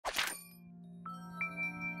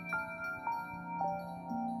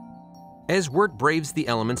As Wirt braves the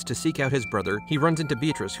elements to seek out his brother, he runs into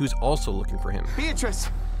Beatrice, who's also looking for him. Beatrice,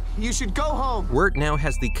 you should go home. Wirt now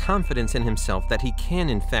has the confidence in himself that he can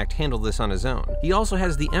in fact handle this on his own. He also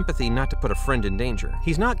has the empathy not to put a friend in danger.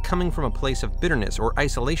 He's not coming from a place of bitterness or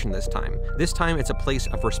isolation this time. This time it's a place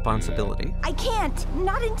of responsibility. I can't,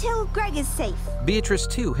 not until Greg is safe. Beatrice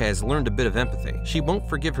too has learned a bit of empathy. She won't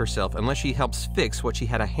forgive herself unless she helps fix what she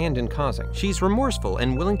had a hand in causing. She's remorseful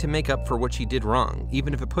and willing to make up for what she did wrong,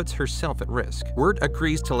 even if it puts herself at risk. Wirt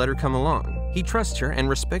agrees to let her come along. He trusts her and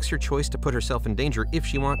respects her choice to put herself in danger if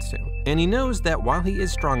she wants to. And he knows that while he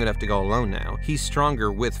is strong enough to go alone now, he's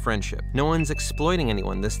stronger with friendship. No one's exploiting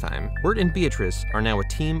anyone this time. Wirt and Beatrice are now a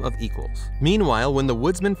team of equals. Meanwhile, when the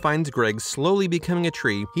woodsman finds Greg slowly becoming a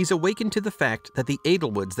tree, he's awakened to the fact that the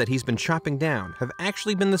Edelwoods that he's been chopping down have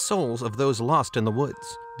actually been the souls of those lost in the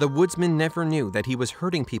woods. The woodsman never knew that he was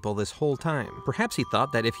hurting people this whole time. Perhaps he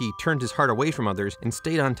thought that if he turned his heart away from others and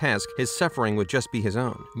stayed on task, his suffering would just be his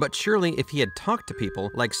own. But surely if he had talked to people,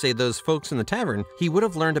 like say those folks in the tavern, he would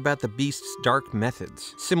have learned about the beast's dark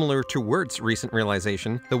methods. Similar to Wirt's recent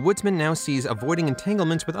realization, the woodsman now sees avoiding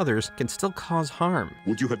entanglements with others can still cause harm.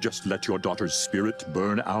 Would you have just let your daughter's spirit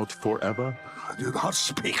burn out forever? Do not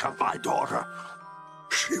speak of my daughter.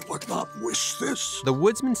 She would not wish this. The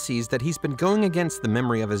woodsman sees that he's been going against the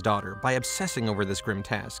memory of his daughter by obsessing over this grim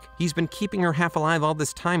task. He's been keeping her half alive all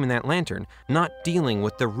this time in that lantern, not dealing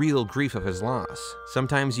with the real grief of his loss.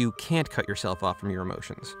 Sometimes you can't cut yourself off from your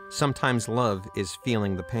emotions. Sometimes love is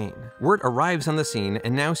feeling the pain. Wirt arrives on the scene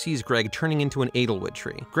and now sees Greg turning into an Edelwood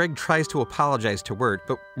tree. Greg tries to apologize to Wirt,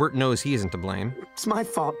 but Wirt knows he isn't to blame. It's my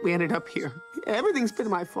fault we ended up here. Everything's been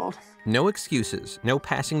my fault. No excuses, no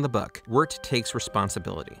passing the buck. Wirt takes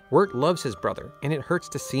responsibility. Wirt loves his brother, and it hurts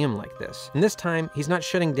to see him like this. And this time, he's not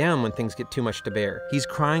shutting down when things get too much to bear. He's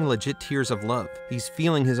crying legit tears of love. He's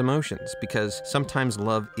feeling his emotions, because sometimes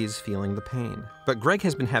love is feeling the pain. But Greg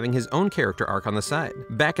has been having his own character arc on the side.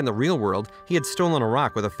 Back in the real world, he had stolen a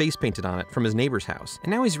rock with a face painted on it from his neighbor's house,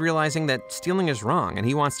 and now he's realizing that stealing is wrong and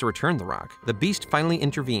he wants to return the rock. The beast finally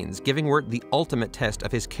intervenes, giving Wirt the ultimate test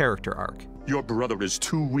of his character arc. Your brother is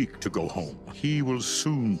too weak to go home. He will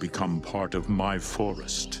soon become part of my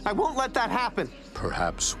forest. I won't let that happen.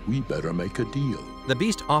 Perhaps we better make a deal. The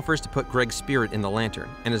beast offers to put Greg's spirit in the lantern,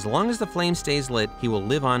 and as long as the flame stays lit, he will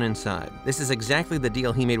live on inside. This is exactly the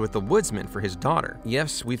deal he made with the woodsman for his daughter.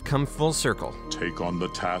 Yes, we've come full circle. Take on the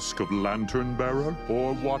task of lantern bearer,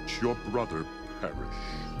 or watch your brother perish.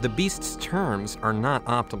 The beast's terms are not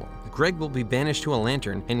optimal. Greg will be banished to a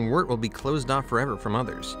lantern, and Wirt will be closed off forever from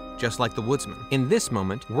others, just like the woodsman. In this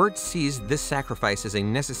moment, Wirt sees this sacrifice as a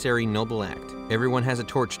necessary noble act. Everyone has a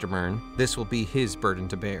torch to burn. This will be his burden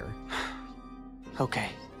to bear.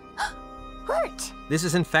 Okay. Wirt! This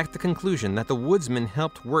is in fact the conclusion that the woodsman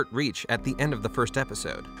helped Wirt reach at the end of the first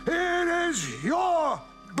episode. It is your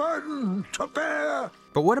burden to bear.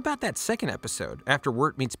 But what about that second episode, after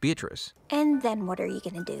Wirt meets Beatrice? And then what are you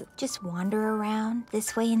gonna do? Just wander around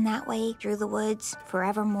this way and that way through the woods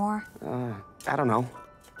forevermore? I don't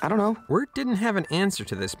know. Wirt didn't have an answer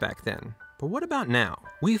to this back then. But what about now?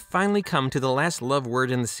 We've finally come to the last love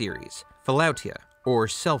word in the series, Philautia, or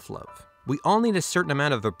self-love. We all need a certain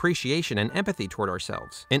amount of appreciation and empathy toward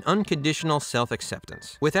ourselves, an unconditional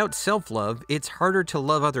self-acceptance. Without self-love, it's harder to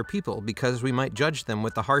love other people because we might judge them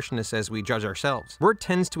with the harshness as we judge ourselves. Wirt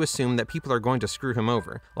tends to assume that people are going to screw him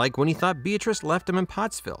over, like when he thought Beatrice left him in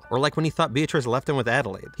Pottsville, or like when he thought Beatrice left him with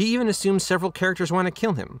Adelaide. He even assumes several characters want to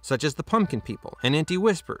kill him, such as the Pumpkin People, and Auntie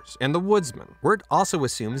Whispers, and the Woodsman. Wirt also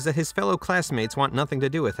assumes that his fellow classmates want nothing to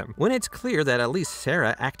do with him, when it's clear that at least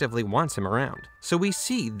Sarah actively wants him around. So we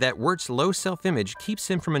see that Wirt's low self-image keeps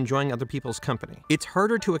him from enjoying other people's company. It's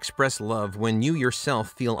harder to express love when you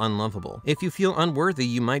yourself feel unlovable. If you feel unworthy,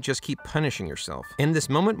 you might just keep punishing yourself. And this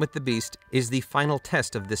moment with the beast is the final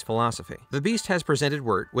test of this philosophy. The beast has presented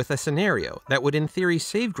Wirt with a scenario that would in theory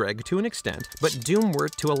save Greg to an extent, but doom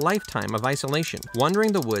Wirt to a lifetime of isolation,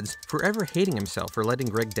 wandering the woods, forever hating himself for letting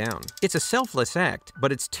Greg down. It's a selfless act,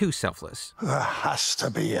 but it's too selfless. There has to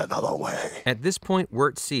be another way. At this point,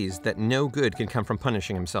 Wirt sees that no good can come from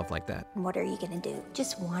punishing himself like that. What are you gonna do?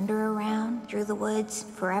 Just wander around through the woods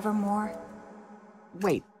forevermore?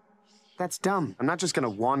 Wait, that's dumb. I'm not just gonna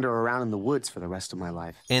wander around in the woods for the rest of my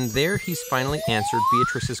life. And there he's finally answered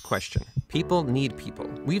Beatrice's question. People need people.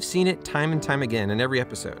 We've seen it time and time again in every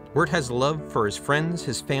episode. Wirt has love for his friends,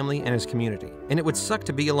 his family, and his community. And it would suck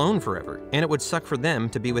to be alone forever. And it would suck for them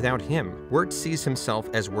to be without him. Wirt sees himself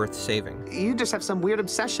as worth saving. You just have some weird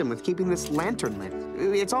obsession with keeping this lantern lit.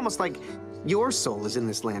 It's almost like Your soul is in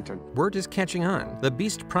this lantern. Wirt is catching on. The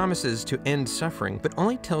beast promises to end suffering, but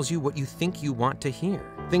only tells you what you think you want to hear.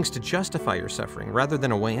 Things to justify your suffering rather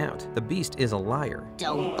than a way out. The beast is a liar.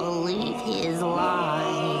 Don't believe his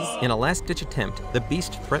lies. In a last-ditch attempt, the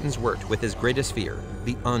beast threatens Wirt with his greatest fear,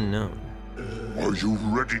 the unknown. Are you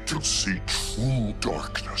ready to see true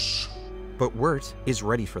darkness? But Wirt is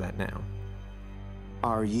ready for that now.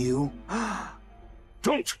 Are you?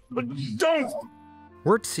 Don't!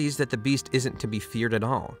 Wirt sees that the beast isn't to be feared at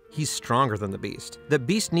all. He's stronger than the beast. The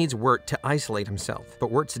beast needs Wirt to isolate himself, but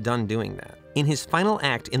Wirt's done doing that. In his final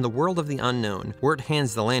act in the world of the unknown, Wirt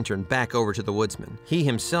hands the lantern back over to the woodsman. He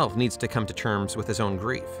himself needs to come to terms with his own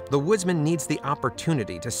grief. The woodsman needs the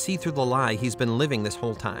opportunity to see through the lie he's been living this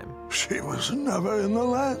whole time. She was never in the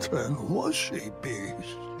lantern, was she,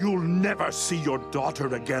 Beast? You'll never see your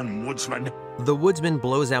daughter again, woodsman. The woodsman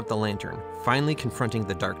blows out the lantern, finally confronting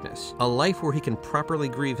the darkness, a life where he can properly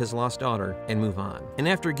grieve his lost daughter and move on. And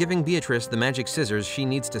after giving Beatrice the magic scissors she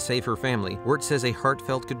needs to save her family, Wirt says a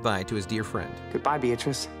heartfelt goodbye to his dear friend. Goodbye,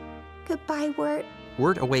 Beatrice. Goodbye, Wirt.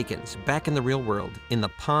 Wirt awakens, back in the real world, in the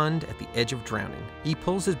pond at the edge of drowning. He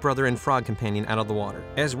pulls his brother and frog companion out of the water.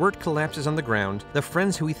 As Wirt collapses on the ground, the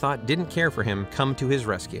friends who he thought didn't care for him come to his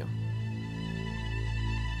rescue.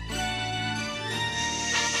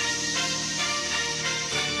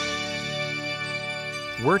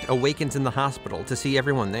 Wirt awakens in the hospital to see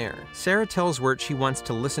everyone there. Sarah tells Wirt she wants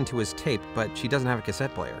to listen to his tape, but she doesn't have a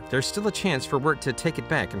cassette player. There's still a chance for Wirt to take it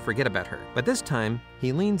back and forget about her. But this time,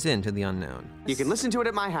 he leans into the unknown. You can listen to it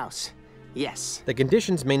at my house. Yes. The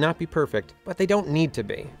conditions may not be perfect, but they don't need to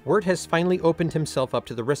be. Wirt has finally opened himself up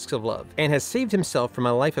to the risks of love, and has saved himself from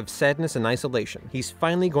a life of sadness and isolation. He's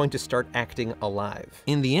finally going to start acting alive.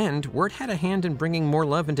 In the end, Wirt had a hand in bringing more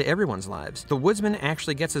love into everyone's lives. The woodsman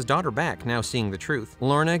actually gets his daughter back, now seeing the truth.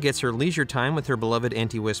 Lorna gets her leisure time with her beloved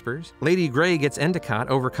Auntie Whispers. Lady Grey gets Endicott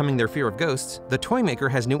overcoming their fear of ghosts. The toy maker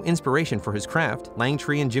has new inspiration for his craft.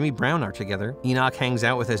 Langtree and Jimmy Brown are together. Enoch hangs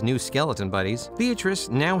out with his new skeleton buddies. Beatrice,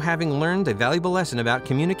 now having learned a valuable lesson about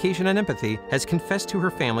communication and empathy, has confessed to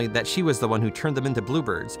her family that she was the one who turned them into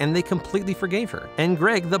bluebirds, and they completely forgave her. And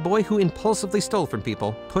Greg, the boy who impulsively stole from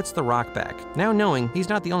people, puts the rock back, now knowing he's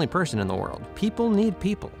not the only person in the world. People need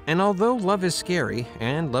people. And although love is scary,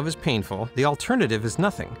 and love is painful, the alternative is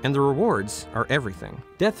nothing, and the rewards are everything.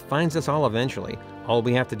 Death finds us all eventually. All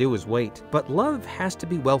we have to do is wait. But love has to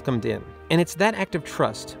be welcomed in. And it's that act of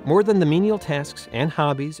trust, more than the menial tasks and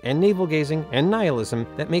hobbies and navel-gazing and nihilism,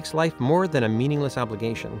 that makes life more than a meaningless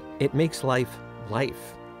obligation. It makes life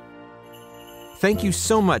life. Thank you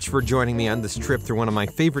so much for joining me on this trip through one of my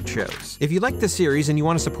favorite shows. If you like this series and you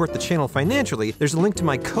want to support the channel financially, there's a link to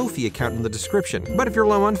my Ko-fi account in the description. But if you're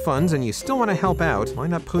low on funds and you still want to help out, why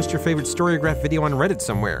not post your favorite Storyograph video on Reddit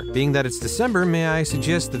somewhere? Being that it's December, may I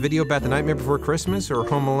suggest the video about The Nightmare Before Christmas or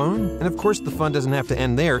Home Alone? And of course, the fun doesn't have to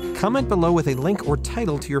end there. Comment below with a link or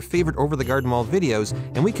title to your favorite Over the Garden Wall videos,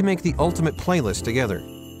 and we can make the ultimate playlist together.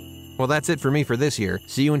 Well, that's it for me for this year.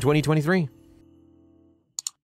 See you in 2023.